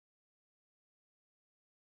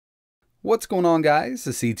What's going on, guys?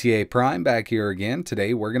 The CTA Prime back here again.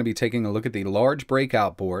 Today we're going to be taking a look at the large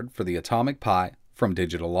breakout board for the Atomic Pi from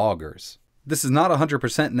Digital Loggers. This is not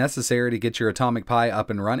 100% necessary to get your Atomic Pi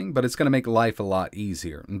up and running, but it's going to make life a lot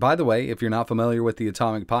easier. And by the way, if you're not familiar with the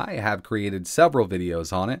Atomic Pi, I have created several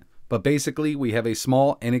videos on it. But basically, we have a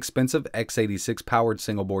small, inexpensive x86 powered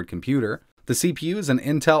single board computer. The CPU is an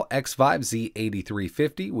Intel X5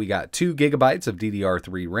 Z8350. We got 2 GB of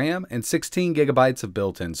DDR3 RAM and 16 GB of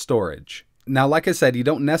built-in storage. Now, like I said, you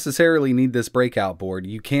don't necessarily need this breakout board.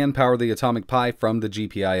 You can power the Atomic Pi from the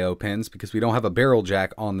GPIO pins because we don't have a barrel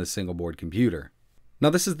jack on this single board computer. Now,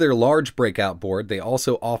 this is their large breakout board. They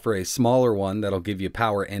also offer a smaller one that'll give you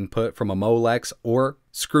power input from a Molex or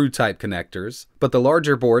screw type connectors, but the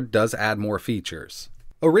larger board does add more features.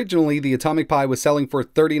 Originally, the Atomic Pi was selling for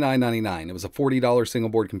 $39.99. It was a $40 single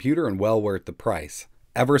board computer and well worth the price.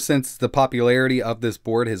 Ever since the popularity of this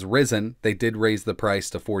board has risen, they did raise the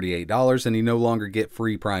price to $48 and you no longer get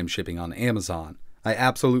free Prime shipping on Amazon. I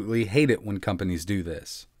absolutely hate it when companies do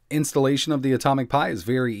this. Installation of the Atomic Pi is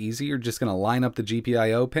very easy. You're just going to line up the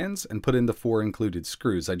GPIO pins and put in the 4 included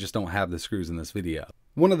screws. I just don't have the screws in this video.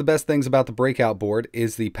 One of the best things about the breakout board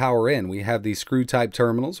is the power in. We have these screw type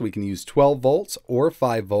terminals. We can use 12 volts or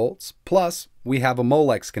 5 volts. Plus, we have a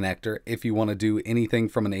Molex connector if you want to do anything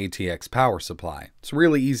from an ATX power supply. It's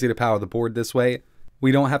really easy to power the board this way.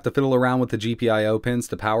 We don't have to fiddle around with the GPIO pins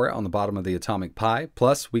to power it on the bottom of the Atomic Pi.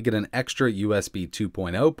 Plus, we get an extra USB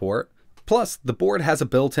 2.0 port. Plus, the board has a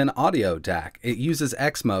built-in audio DAC. It uses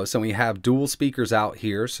XMOS, and we have dual speakers out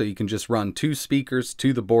here, so you can just run 2 speakers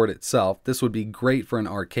to the board itself. This would be great for an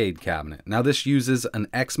arcade cabinet. Now, this uses an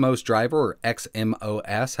XMOS driver, or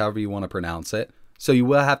XMOS, however you want to pronounce it, so you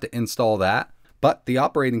will have to install that. But the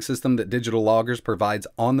operating system that Digital Loggers provides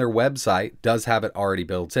on their website does have it already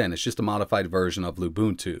built in. It's just a modified version of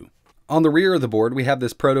Ubuntu. On the rear of the board, we have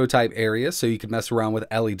this prototype area so you can mess around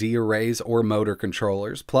with LED arrays or motor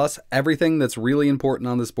controllers. Plus, everything that's really important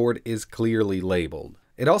on this board is clearly labeled.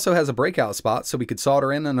 It also has a breakout spot so we could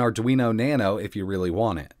solder in an Arduino Nano if you really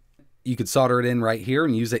want it. You could solder it in right here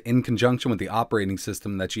and use it in conjunction with the operating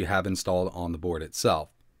system that you have installed on the board itself.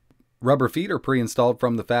 Rubber feet are pre-installed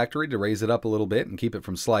from the factory to raise it up a little bit and keep it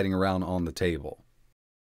from sliding around on the table.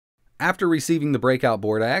 After receiving the breakout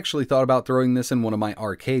board, I actually thought about throwing this in one of my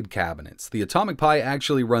arcade cabinets. The Atomic Pi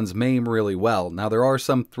actually runs MAME really well. Now, there are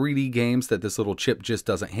some 3D games that this little chip just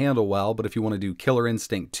doesn't handle well, but if you want to do Killer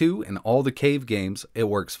Instinct 2 and all the cave games, it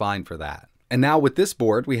works fine for that. And now with this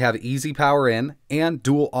board, we have easy power in and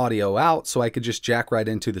dual audio out, so I could just jack right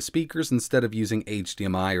into the speakers instead of using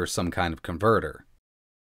HDMI or some kind of converter.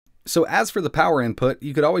 So as for the power input,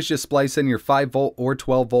 you could always just splice in your 5 volt or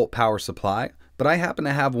 12 volt power supply. But I happen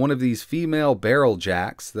to have one of these female barrel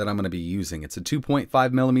jacks that I'm going to be using. It's a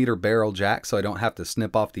 2.5mm barrel jack, so I don't have to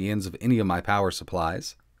snip off the ends of any of my power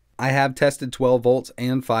supplies. I have tested 12 volts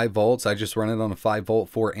and 5 volts. I just run it on a 5 volt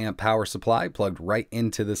 4 amp power supply plugged right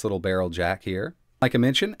into this little barrel jack here. Like I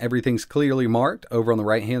mentioned, everything's clearly marked. Over on the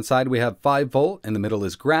right hand side we have 5 volt, in the middle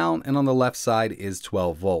is ground, and on the left side is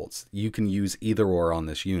 12 volts. You can use either or on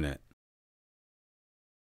this unit.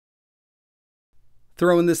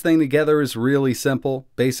 Throwing this thing together is really simple.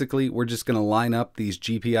 Basically, we're just going to line up these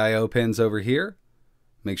GPIO pins over here,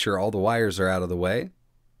 make sure all the wires are out of the way,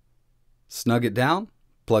 snug it down,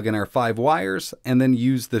 plug in our 5 wires, and then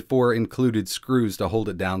use the 4 included screws to hold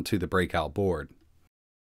it down to the breakout board.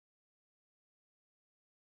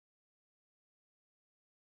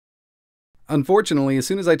 Unfortunately, as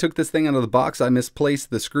soon as I took this thing out of the box, I misplaced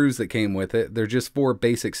the screws that came with it. They're just 4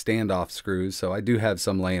 basic standoff screws, so I do have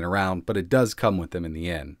some laying around, but it does come with them in the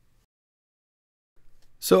end.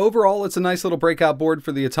 So overall, it's a nice little breakout board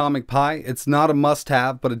for the Atomic Pi. It's not a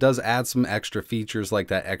must-have, but it does add some extra features like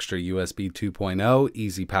that extra USB 2.0,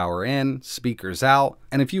 easy power in, speakers out,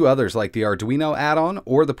 and a few others like the Arduino add-on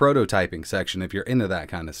or the prototyping section if you're into that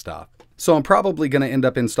kind of stuff. So I'm probably going to end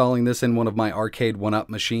up installing this in one of my arcade 1-up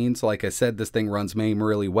machines. Like I said, this thing runs MAME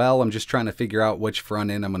really well. I'm just trying to figure out which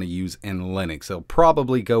front end I'm going to use in Linux. I'll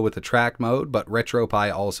probably go with the track mode, but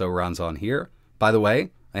RetroPie also runs on here. By the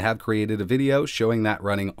way, I have created a video showing that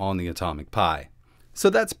running on the Atomic Pi.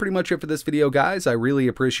 So that's pretty much it for this video, guys. I really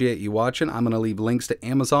appreciate you watching. I'm going to leave links to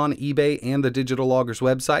Amazon, eBay, and the Digital Loggers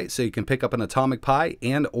website so you can pick up an Atomic Pi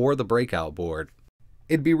and or the breakout board.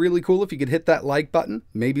 It'd be really cool if you could hit that like button,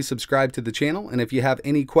 maybe subscribe to the channel, and if you have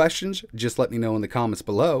any questions, just let me know in the comments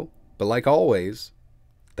below. But like always,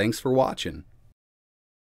 thanks for watching.